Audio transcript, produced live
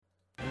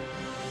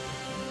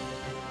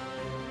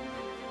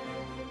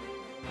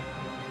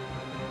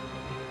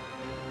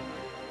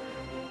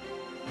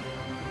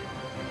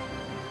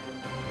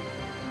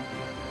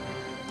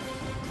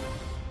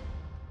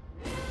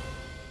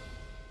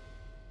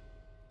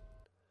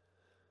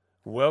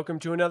Welcome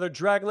to another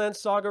Dragonlance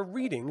Saga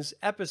Readings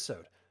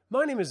episode.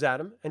 My name is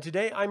Adam, and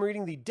today I'm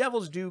reading the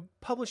Devil's Due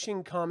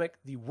publishing comic,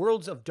 The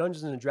Worlds of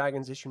Dungeons &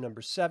 Dragons, issue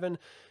number 7,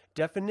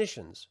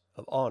 Definitions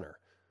of Honor.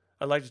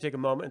 I'd like to take a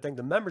moment and thank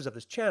the members of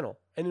this channel,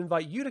 and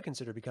invite you to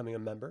consider becoming a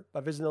member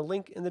by visiting the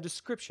link in the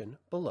description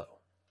below.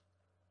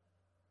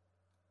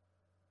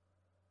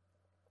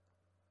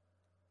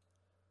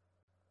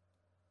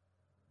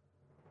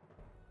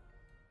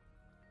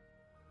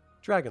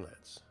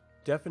 Dragonlance,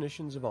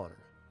 Definitions of Honor.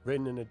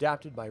 Written and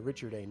adapted by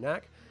Richard A.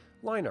 Knaak,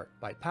 line art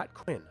by Pat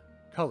Quinn,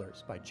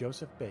 colors by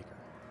Joseph Baker.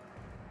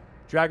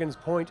 Dragon's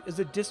Point is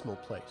a dismal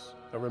place,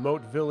 a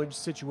remote village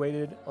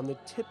situated on the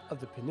tip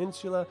of the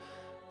peninsula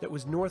that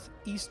was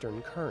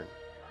northeastern Kern.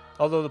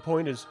 Although the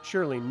point is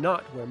surely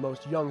not where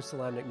most young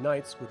Salamnic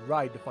knights would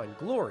ride to find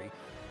glory,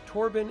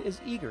 Torben is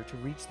eager to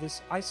reach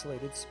this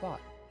isolated spot.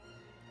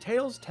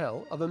 Tales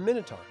tell of a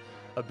minotaur,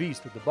 a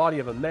beast with the body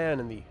of a man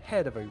and the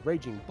head of a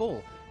raging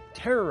bull,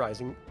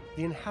 terrorizing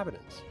the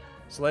inhabitants.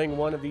 Slaying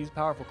one of these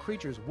powerful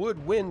creatures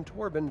would win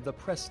Torben the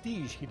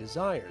prestige he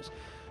desires,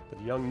 but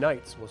the young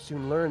knights will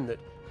soon learn that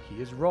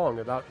he is wrong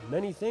about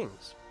many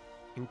things,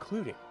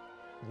 including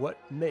what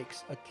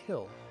makes a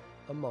kill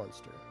a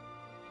monster.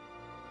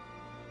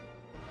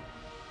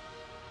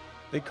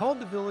 They called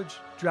the village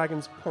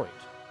Dragon's Point,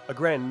 a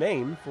grand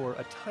name for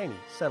a tiny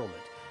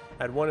settlement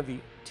at one of the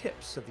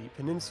tips of the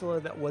peninsula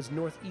that was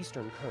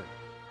northeastern Kern.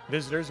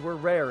 Visitors were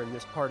rare in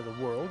this part of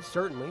the world,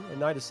 certainly a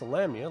knight of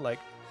Salamnia like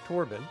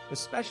Torben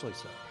especially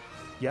so.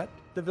 Yet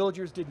the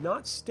villagers did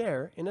not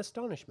stare in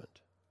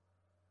astonishment.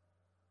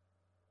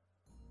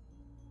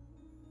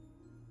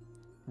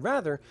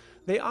 Rather,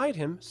 they eyed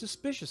him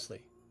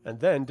suspiciously, and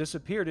then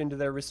disappeared into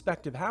their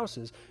respective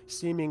houses,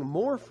 seeming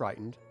more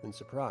frightened than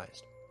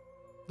surprised.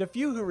 The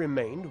few who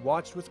remained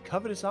watched with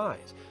covetous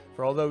eyes,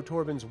 for although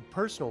Torben's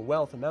personal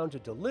wealth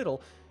amounted to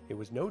little, it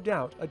was no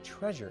doubt a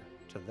treasure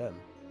to them.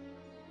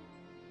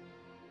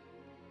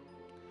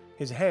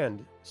 His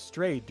hand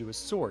strayed to his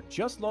sword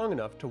just long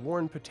enough to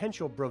warn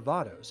potential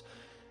bravados.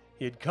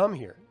 He had come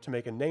here to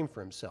make a name for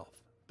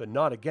himself, but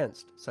not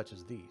against such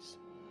as these.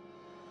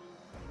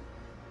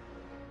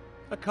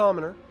 A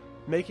commoner,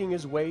 making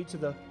his way to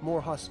the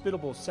more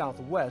hospitable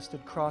southwest,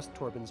 had crossed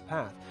Torben's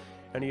path,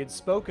 and he had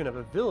spoken of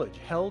a village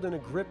held in a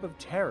grip of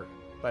terror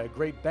by a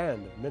great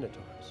band of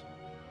minotaurs.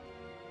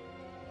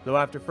 Though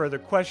after further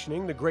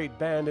questioning, the great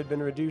band had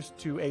been reduced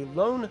to a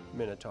lone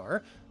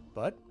minotaur,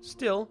 but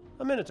still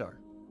a minotaur.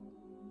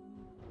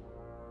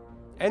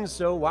 And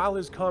so, while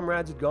his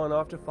comrades had gone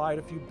off to fight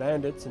a few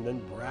bandits and then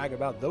brag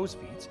about those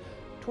feats,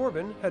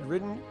 Torben had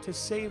ridden to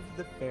save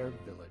the fair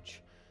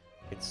village.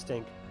 It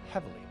stank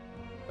heavily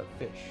of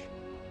fish.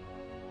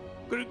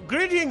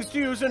 Greetings to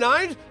you, Sir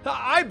Knight.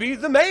 I be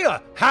the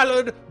mayor,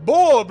 Hallard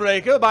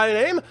Boarbreaker by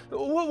name.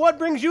 What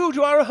brings you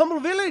to our humble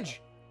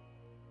village?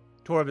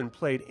 Torben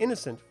played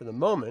innocent for the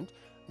moment,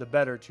 the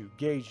better to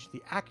gauge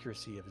the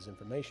accuracy of his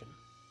information.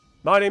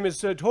 My name is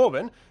Sir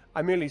Torben.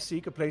 I merely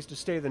seek a place to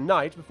stay the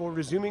night before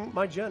resuming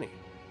my journey.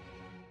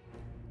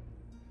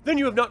 Then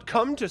you have not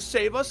come to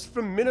save us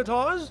from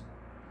minotaurs?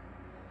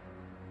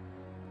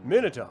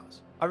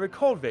 Minotaurs? I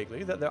recall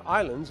vaguely that their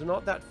islands are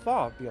not that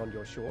far beyond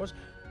your shores,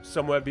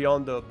 somewhere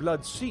beyond the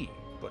Blood Sea,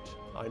 but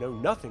I know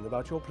nothing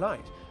about your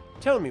plight.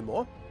 Tell me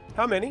more.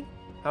 How many?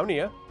 How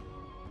near?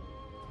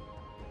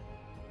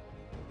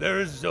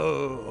 There is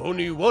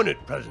only one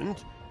at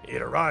present.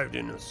 It arrived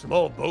in a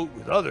small boat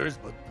with others,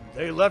 but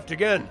they left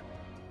again.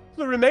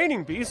 The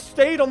remaining beasts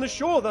stayed on the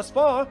shore thus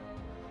far.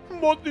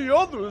 But the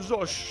others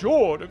are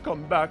sure to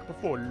come back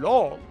before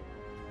long.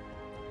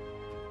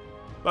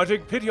 I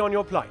take pity on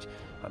your plight.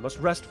 I must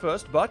rest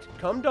first, but,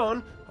 come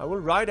dawn, I will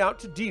ride out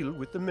to deal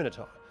with the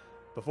Minotaur.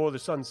 Before the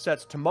sun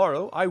sets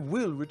tomorrow, I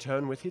will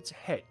return with its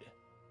head.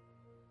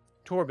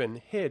 Torben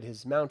hid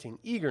his mounting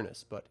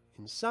eagerness, but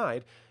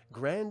inside,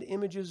 grand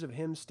images of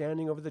him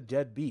standing over the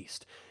dead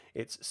beast,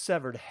 its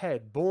severed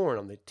head borne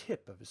on the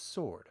tip of his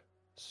sword,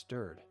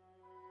 stirred.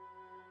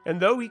 And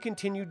though he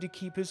continued to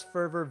keep his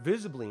fervor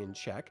visibly in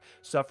check,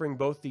 suffering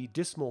both the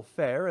dismal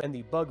fare and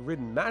the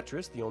bug-ridden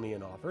mattress the only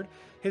inn offered,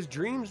 his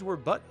dreams were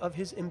but of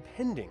his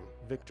impending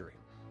victory,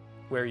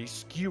 where he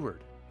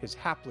skewered his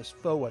hapless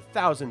foe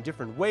 1,000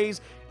 different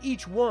ways,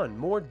 each one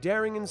more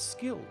daring and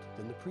skilled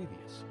than the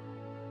previous.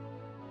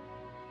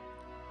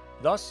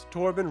 Thus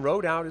Torben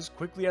rode out as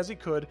quickly as he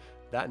could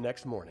that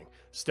next morning,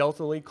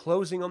 stealthily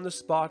closing on the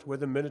spot where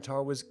the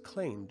Minotaur was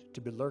claimed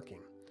to be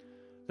lurking.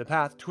 The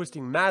path,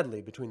 twisting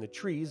madly between the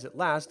trees, at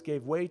last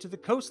gave way to the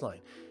coastline,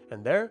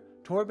 and there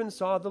Torben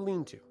saw the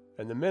lean-to,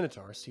 and the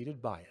Minotaur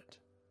seated by it.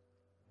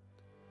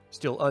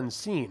 Still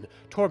unseen,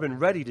 Torben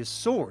readied his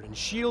sword and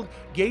shield,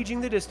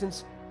 gauging the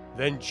distance,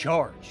 then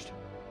charged.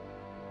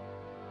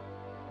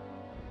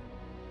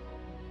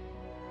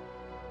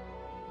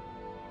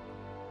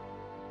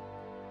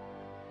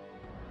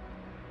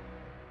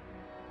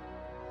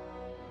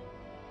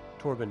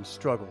 Torben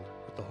struggled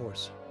with the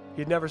horse.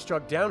 He had never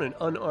struck down an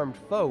unarmed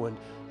foe and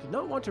did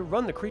not want to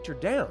run the creature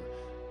down,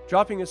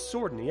 dropping his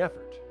sword in the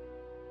effort.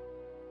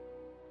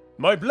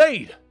 My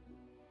blade!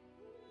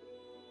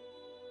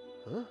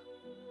 Huh?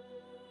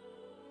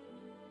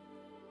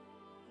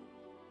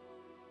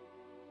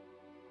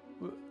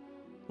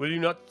 Will you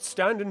not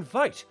stand and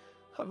fight?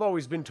 I've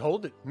always been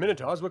told that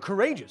Minotaurs were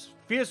courageous,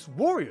 fierce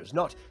warriors,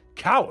 not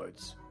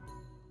cowards.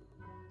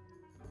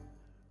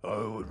 I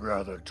would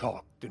rather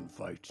talk than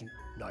fight,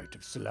 Knight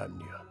of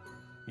Solamnia.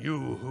 You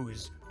who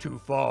is too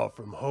far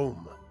from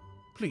home,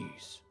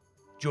 please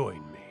join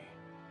me.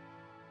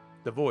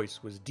 The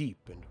voice was deep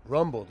and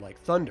rumbled like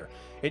thunder.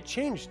 It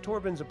changed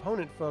Torben's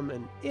opponent from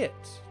an it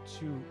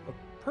to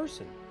a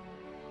person.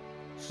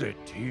 Sit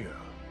here.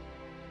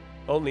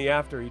 Only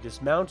after he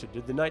dismounted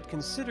did the knight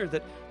consider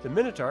that the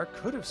Minotaur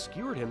could have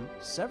skewered him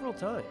several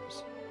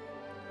times.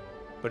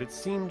 But it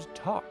seemed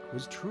talk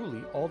was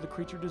truly all the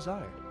creature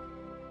desired.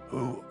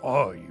 Who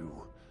are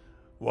you?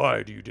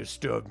 Why do you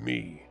disturb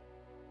me?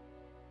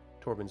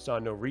 Torben saw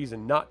no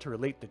reason not to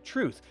relate the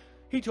truth.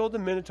 He told the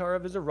Minotaur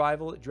of his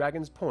arrival at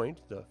Dragon's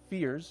Point, the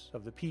fears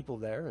of the people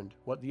there, and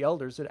what the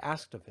elders had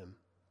asked of him.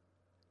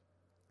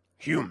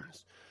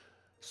 Humans,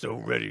 so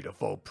ready to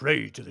fall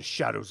prey to the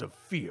shadows of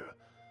fear.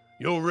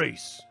 Your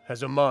race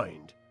has a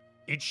mind.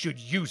 It should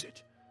use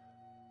it.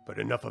 But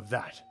enough of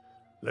that.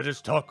 Let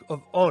us talk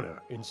of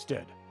honor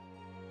instead.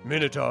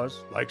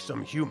 Minotaurs, like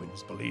some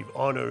humans, believe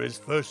honor is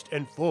first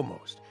and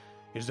foremost.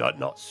 Is that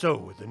not so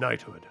with the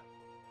knighthood?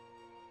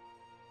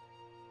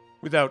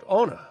 Without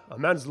honor, a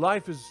man's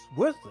life is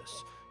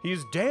worthless. He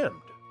is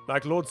damned,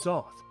 like Lord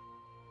Soth.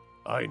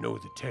 I know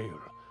the tale.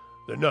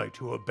 The knight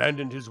who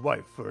abandoned his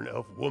wife for an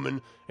elf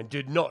woman and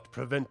did not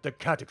prevent the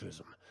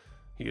cataclysm.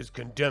 He is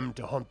condemned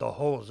to haunt the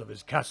halls of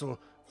his castle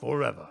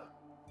forever.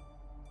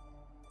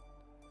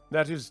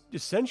 That is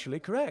essentially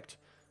correct.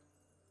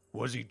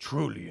 Was he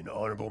truly an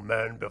honorable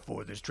man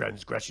before this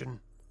transgression?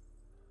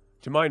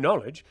 To my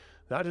knowledge,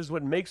 that is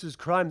what makes his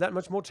crime that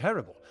much more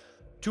terrible.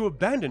 To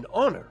abandon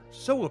honor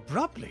so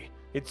abruptly,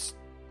 it's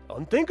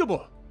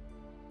unthinkable.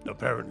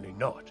 Apparently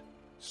not.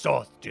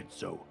 Soth did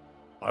so.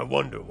 I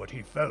wonder what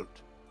he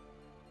felt.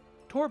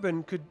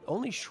 Torben could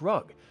only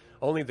shrug.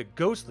 Only the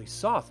ghostly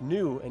Soth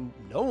knew, and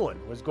no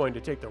one was going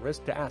to take the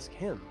risk to ask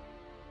him.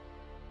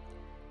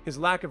 His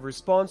lack of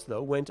response,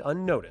 though, went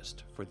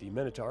unnoticed, for the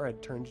Minotaur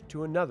had turned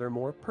to another,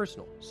 more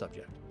personal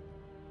subject.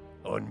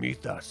 On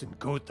Mythas and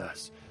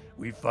Kothas,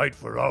 we fight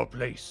for our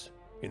place.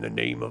 In the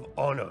name of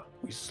honor,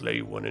 we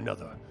slay one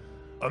another.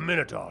 A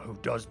Minotaur who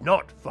does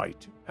not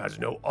fight has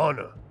no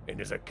honor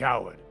and is a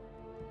coward.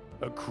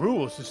 A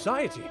cruel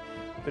society.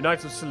 The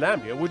Knights of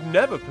Solamnia would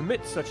never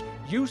permit such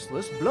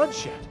useless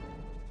bloodshed.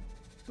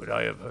 But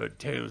I have heard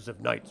tales of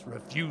knights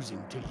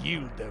refusing to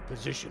yield their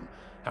position,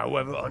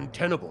 however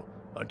untenable,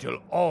 until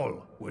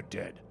all were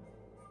dead.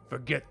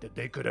 Forget that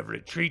they could have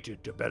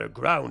retreated to better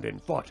ground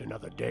and fought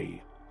another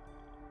day.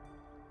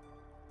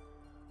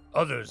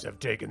 Others have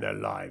taken their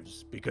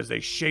lives because they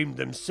shamed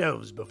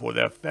themselves before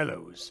their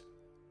fellows.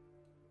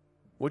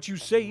 What you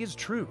say is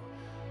true,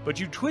 but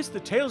you twist the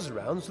tales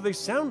around so they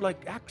sound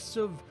like acts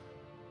of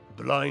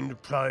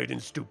blind pride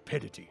and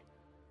stupidity.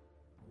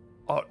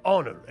 Are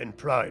honor and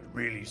pride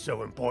really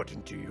so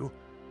important to you?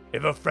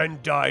 If a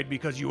friend died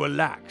because you were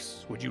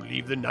lax, would you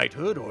leave the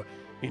knighthood or,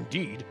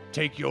 indeed,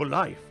 take your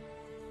life?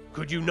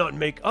 Could you not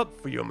make up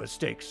for your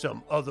mistake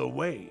some other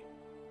way?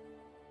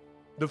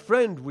 The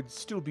friend would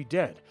still be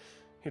dead.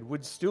 It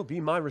would still be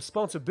my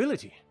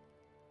responsibility.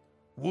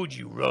 Would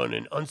you run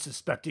an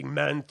unsuspecting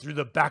man through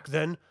the back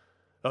then?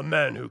 A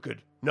man who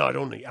could not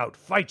only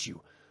outfight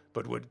you,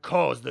 but would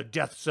cause the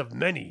deaths of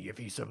many if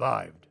he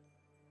survived.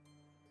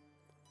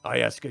 I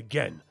ask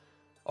again,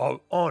 are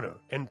honor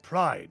and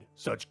pride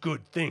such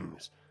good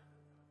things?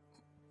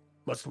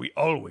 Must we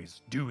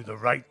always do the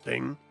right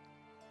thing?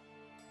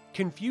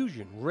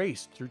 Confusion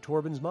raced through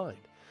Torben's mind.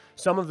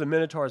 Some of the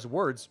Minotaur's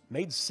words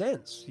made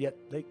sense, yet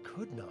they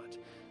could not.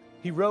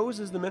 He rose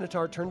as the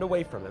Minotaur turned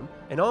away from him,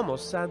 an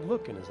almost sad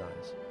look in his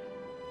eyes.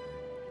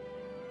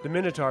 The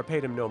Minotaur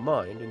paid him no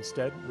mind,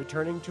 instead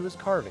returning to his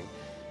carving.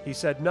 He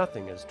said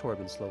nothing as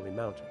Torben slowly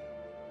mounted,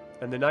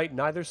 and the knight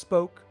neither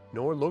spoke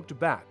nor looked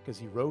back as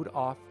he rode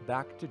off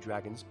back to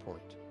Dragon's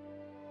Point.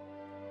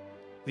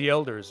 The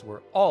elders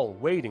were all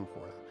waiting for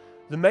him.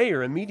 The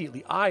mayor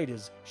immediately eyed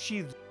his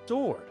sheathed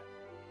sword.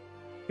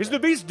 "Is the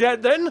beast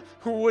dead, then?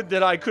 Would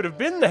that I could have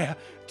been there!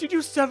 Did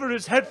you sever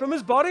his head from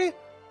his body?"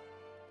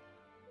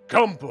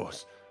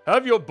 "Campos,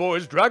 have your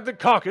boys drag the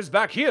carcass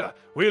back here.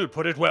 We'll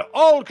put it where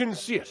all can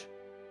see it."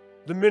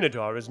 "The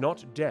Minotaur is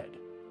not dead."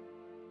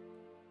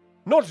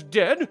 "Not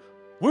dead?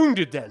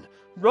 Wounded, then?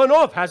 Run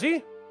off, has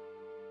he?"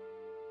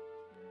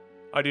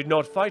 "I did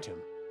not fight him.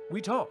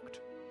 We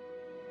talked."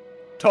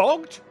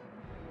 "Talked?"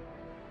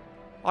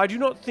 "I do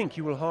not think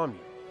he will harm you."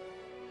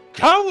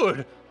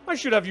 "Coward! I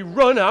should have you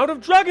run out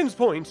of Dragon's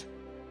Point."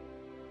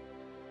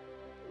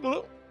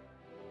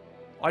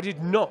 "I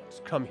did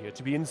not come here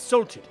to be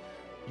insulted.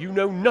 You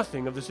know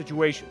nothing of the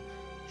situation.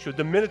 Should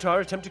the Minotaur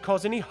attempt to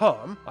cause any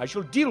harm, I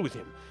shall deal with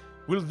him.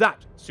 Will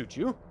that suit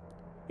you?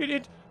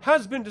 It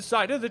has been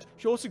decided that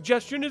your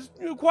suggestion is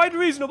quite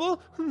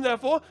reasonable.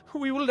 Therefore,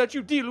 we will let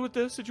you deal with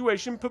the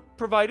situation,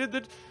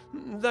 provided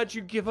that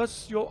you give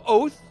us your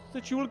oath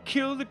that you will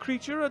kill the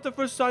creature at the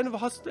first sign of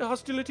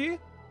hostility?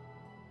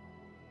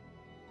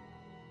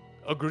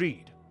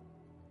 Agreed.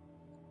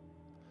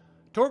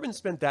 Torben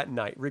spent that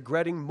night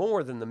regretting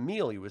more than the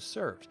meal he was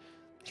served.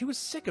 He was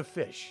sick of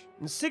fish,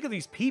 and sick of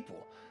these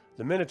people.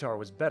 The Minotaur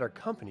was better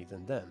company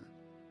than them.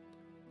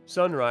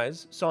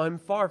 Sunrise saw him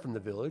far from the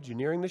village and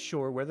nearing the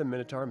shore where the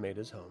Minotaur made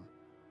his home.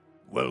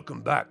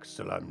 Welcome back,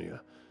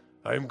 Salamnia.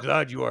 I am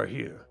glad you are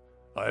here.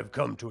 I have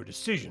come to a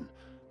decision,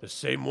 the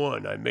same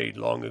one I made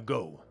long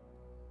ago.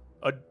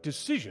 A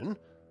decision?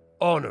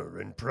 Honor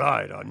and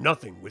pride are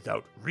nothing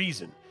without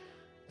reason.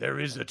 There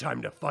is a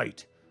time to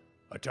fight,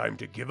 a time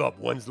to give up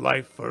one's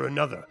life for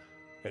another,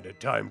 and a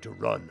time to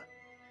run.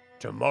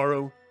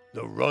 Tomorrow,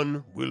 the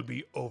run will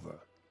be over.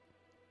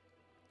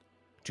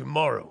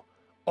 Tomorrow,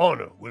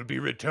 honor will be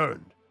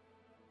returned.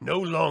 No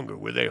longer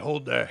will they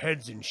hold their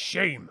heads in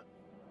shame.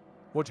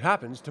 What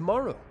happens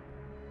tomorrow?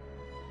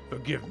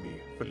 Forgive me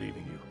for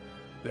leaving you.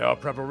 There are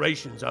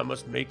preparations I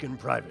must make in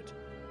private.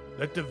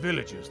 Let the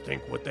villagers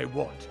think what they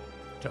want.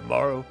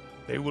 Tomorrow,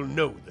 they will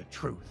know the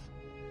truth.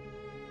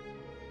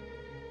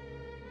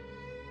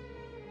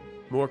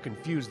 More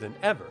confused than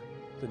ever,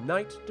 the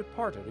knight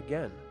departed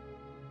again.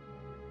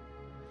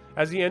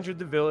 As he entered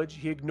the village,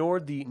 he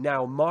ignored the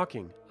now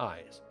mocking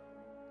eyes.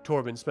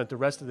 Torben spent the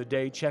rest of the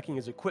day checking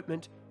his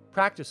equipment,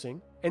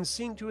 practicing, and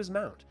seeing to his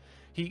mount.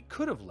 He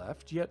could have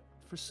left, yet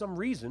for some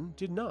reason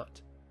did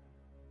not.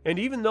 And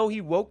even though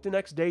he woke the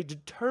next day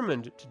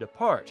determined to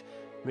depart,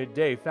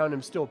 midday found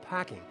him still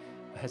packing,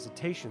 a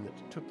hesitation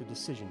that took the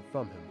decision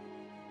from him.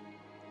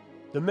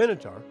 The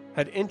Minotaur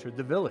had entered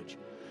the village.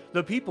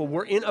 The people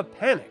were in a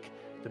panic.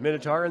 The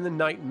Minotaur and the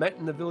knight met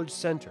in the village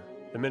center.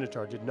 The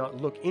Minotaur did not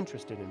look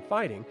interested in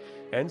fighting,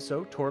 and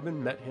so Torben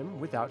met him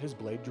without his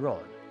blade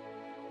drawn.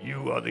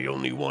 You are the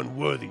only one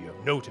worthy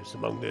of notice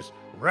among this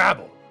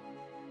rabble.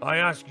 I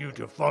ask you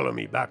to follow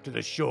me back to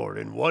the shore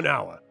in 1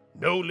 hour,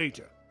 no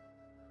later.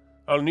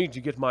 I'll need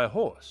to get my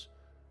horse.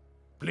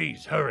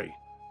 Please hurry.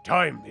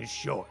 Time is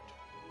short.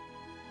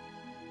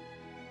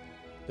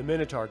 The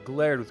Minotaur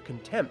glared with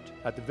contempt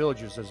at the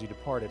villagers as he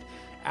departed,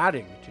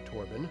 adding to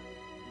Torben,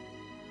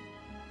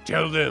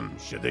 Tell them,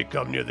 should they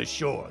come near the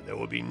shore, there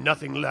will be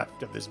nothing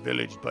left of this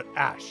village but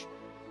ash.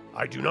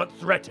 I do not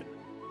threaten.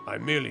 I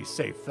merely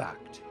say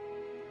fact.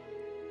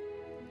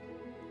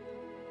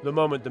 The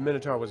moment the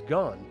Minotaur was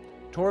gone,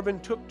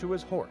 Torben took to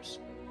his horse.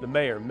 The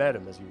mayor met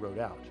him as he rode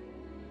out.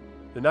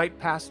 The knight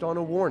passed on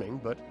a warning,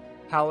 but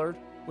Hallard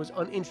was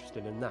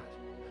uninterested in that.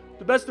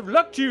 The best of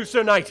luck to you,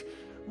 Sir Knight!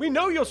 We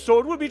know your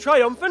sword will be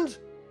triumphant!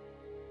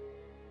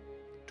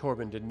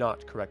 Torben did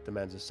not correct the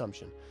man's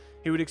assumption.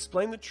 He would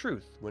explain the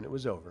truth when it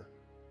was over.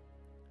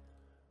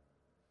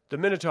 The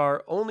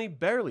Minotaur, only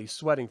barely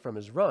sweating from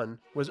his run,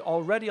 was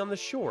already on the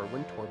shore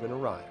when Torben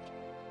arrived.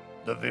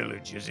 The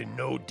village is in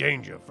no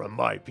danger from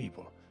my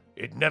people.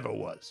 It never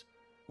was.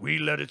 We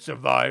let it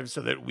survive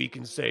so that we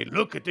can say,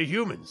 look at the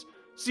humans.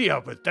 See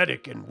how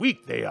pathetic and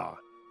weak they are.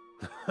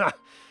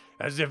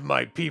 As if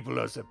my people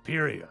are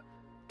superior.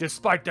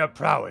 Despite their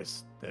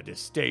prowess, their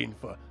disdain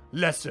for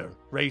lesser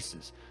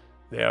races,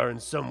 they are in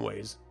some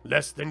ways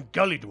less than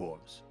gully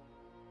dwarves.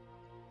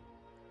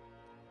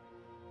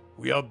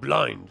 We are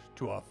blind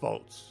to our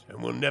faults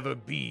and will never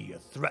be a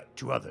threat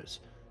to others.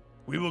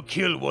 We will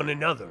kill one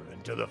another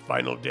until the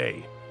final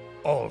day,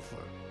 all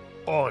for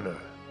honor.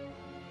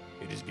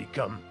 It has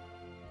become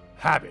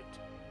habit.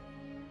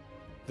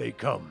 They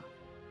come.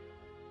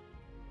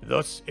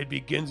 Thus it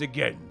begins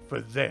again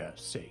for their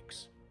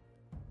sakes.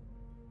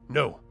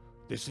 No,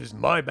 this is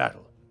my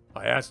battle.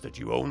 I ask that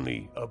you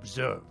only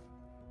observe.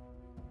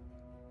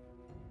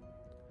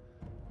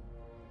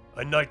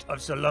 A knight of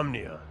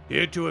Salamnia,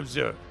 here to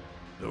observe.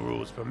 The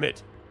rules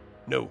permit.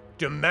 No,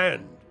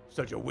 demand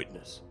such a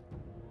witness.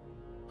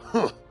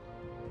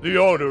 The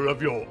honor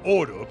of your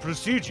order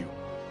precedes you.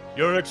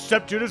 You're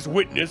accepted as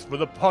witness for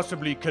the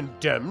possibly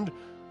condemned.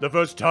 The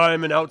first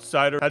time an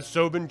outsider has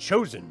so been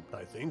chosen,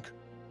 I think.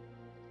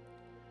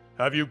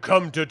 Have you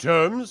come to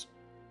terms?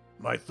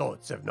 My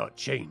thoughts have not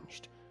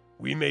changed.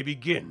 We may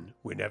begin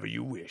whenever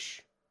you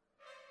wish.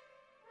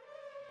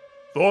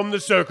 Form the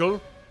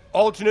circle.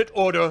 Alternate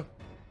order.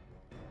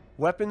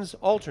 Weapons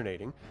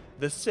alternating,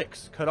 the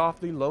six cut off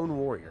the lone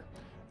warrior.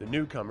 The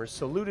newcomers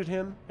saluted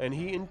him, and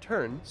he in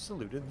turn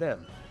saluted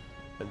them.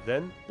 And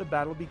then the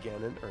battle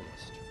began in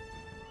earnest.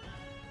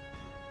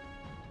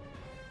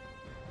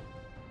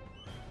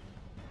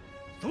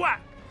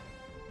 Thwack!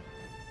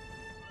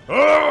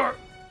 Arr!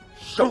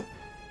 Shoot!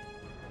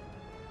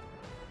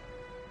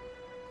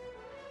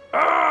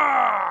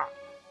 Ah!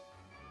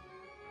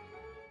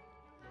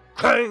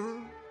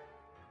 Clang!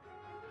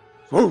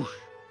 Swoosh!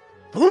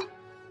 Boom!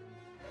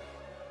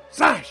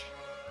 Slash!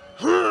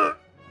 Huh!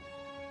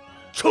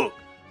 Chook!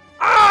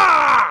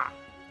 Ah!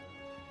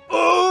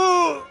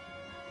 Oh!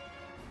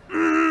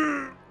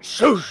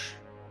 Swoosh!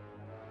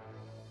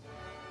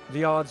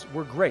 The odds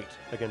were great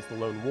against the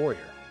lone warrior,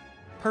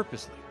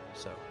 purposely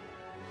so.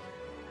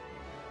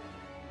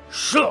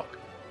 Shook!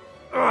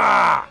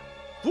 Ah!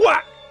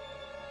 Thwack!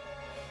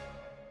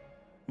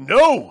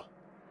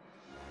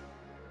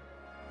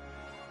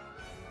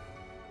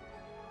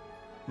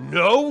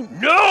 No,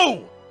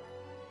 no!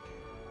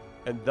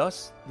 And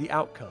thus the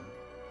outcome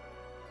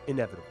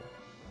inevitable.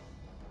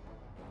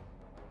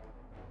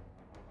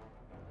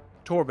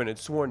 Torben had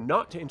sworn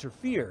not to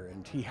interfere,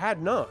 and he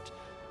had not,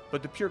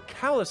 but the pure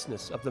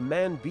callousness of the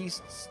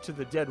man-beasts to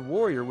the dead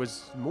warrior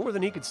was more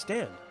than he could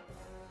stand.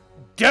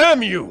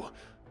 Damn you!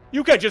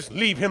 You can't just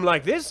leave him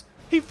like this!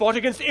 He fought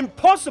against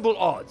impossible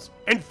odds,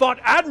 and fought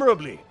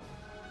admirably!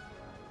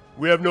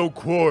 We have no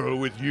quarrel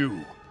with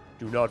you.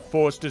 Do not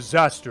force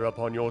disaster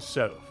upon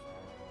yourself.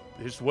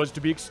 This was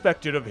to be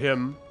expected of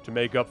him to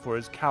make up for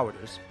his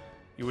cowardice.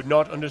 You would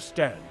not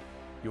understand.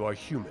 You are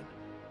human,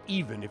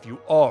 even if you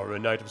are a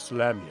knight of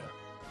Salamia.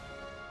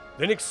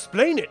 Then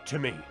explain it to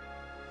me.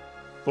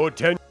 For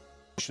 10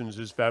 generations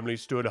his family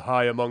stood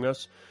high among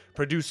us,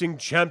 producing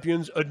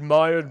champions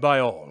admired by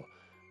all.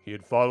 He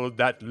had followed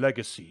that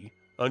legacy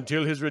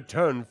until his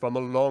return from a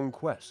long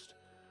quest.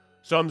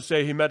 Some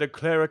say he met a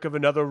cleric of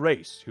another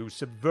race who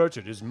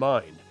subverted his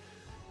mind,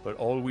 but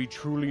all we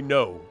truly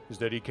know is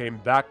that he came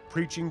back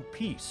preaching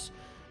peace,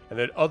 and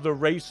that other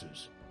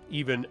races,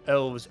 even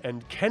elves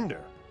and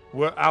Kender,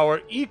 were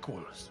our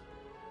equals.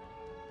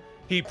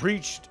 He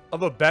preached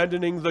of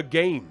abandoning the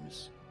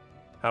games.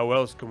 How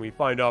else can we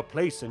find our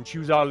place and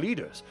choose our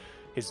leaders?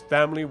 His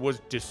family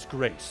was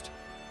disgraced.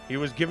 He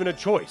was given a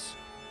choice.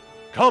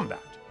 Combat.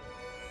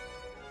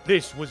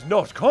 This was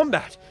not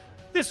combat.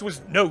 This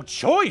was no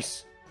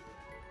choice.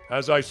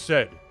 As I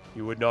said,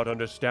 you would not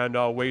understand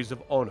our ways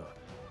of honor.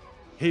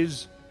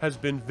 His has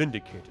been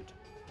vindicated.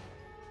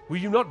 Will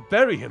you not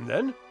bury him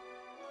then?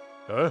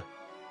 Huh?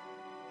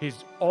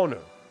 His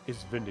honor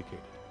is vindicated.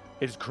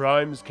 His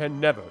crimes can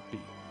never be.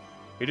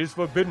 It is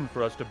forbidden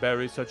for us to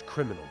bury such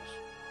criminals.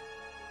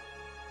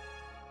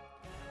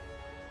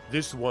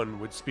 This one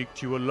would speak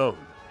to you alone.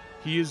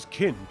 He is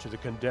kin to the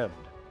condemned.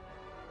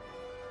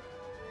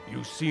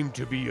 You seem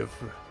to be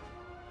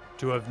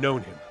to have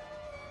known him.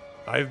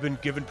 I have been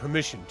given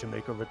permission to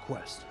make a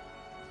request.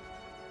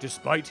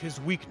 Despite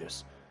his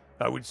weakness,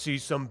 I would see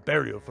some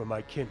burial for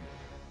my kin.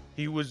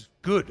 He was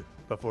good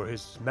before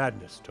his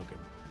madness took him.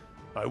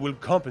 I will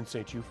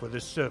compensate you for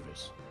this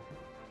service.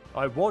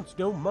 I want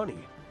no money.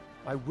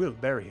 I will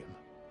bury him.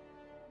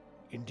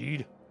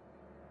 Indeed?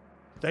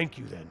 Thank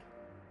you, then.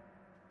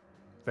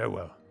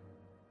 Farewell.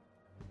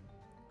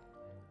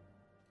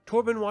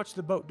 Torben watched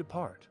the boat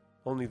depart.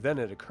 Only then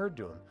it occurred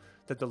to him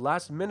that the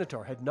last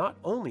Minotaur had not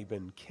only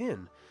been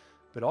kin,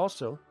 but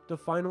also the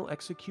final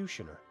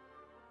executioner.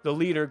 The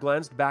leader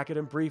glanced back at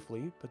him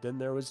briefly, but then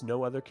there was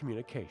no other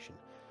communication.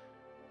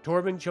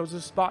 Torben chose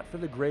a spot for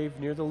the grave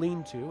near the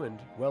lean-to and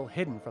well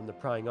hidden from the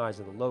prying eyes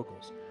of the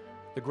locals.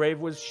 The grave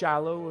was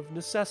shallow of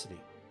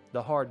necessity,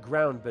 the hard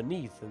ground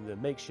beneath and the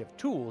makeshift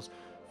tools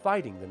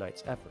fighting the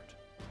knight's effort.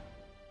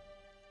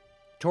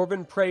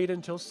 Torben prayed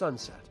until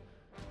sunset.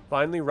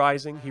 Finally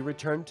rising, he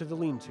returned to the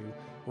lean-to,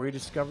 where he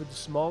discovered the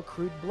small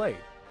crude blade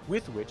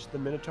with which the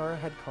Minotaur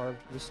had carved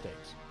the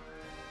stakes.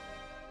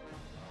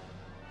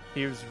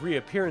 His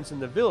reappearance in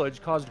the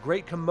village caused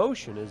great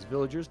commotion as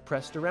villagers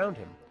pressed around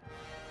him.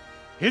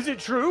 Is it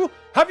true?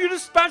 Have you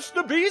dispatched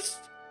the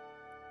beast?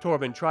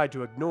 Torben tried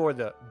to ignore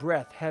the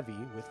breath heavy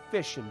with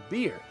fish and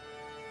beer.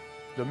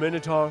 The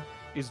Minotaur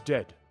is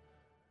dead.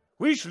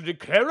 We should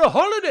declare a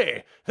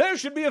holiday. There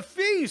should be a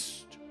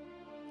feast.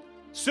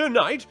 Sir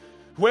Knight,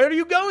 where are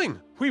you going?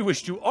 We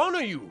wish to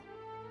honor you.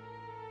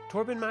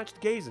 Torben matched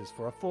gazes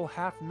for a full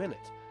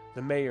half-minute,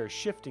 the mayor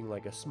shifting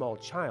like a small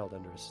child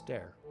under a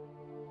stare.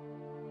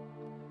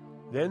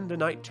 Then the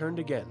knight turned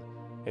again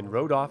and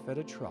rode off at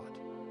a trot.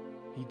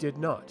 He did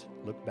not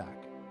look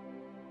back.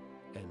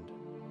 End.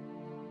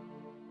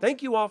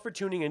 Thank you all for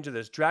tuning into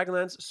this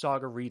Dragonlance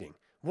Saga reading.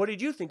 What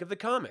did you think of the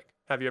comic?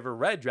 Have you ever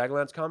read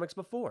Dragonlance comics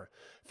before?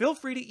 Feel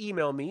free to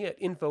email me at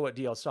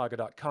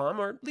info@dlsaga.com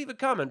or leave a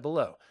comment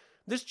below.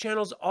 This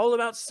channel's all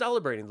about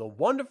celebrating the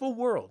wonderful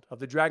world of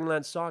the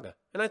Dragonlance Saga,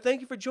 and I thank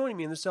you for joining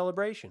me in the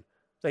celebration.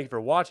 Thank you for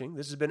watching.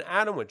 This has been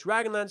Adam with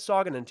Dragonlance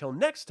Saga, and until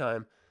next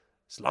time,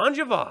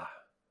 Slanjavar!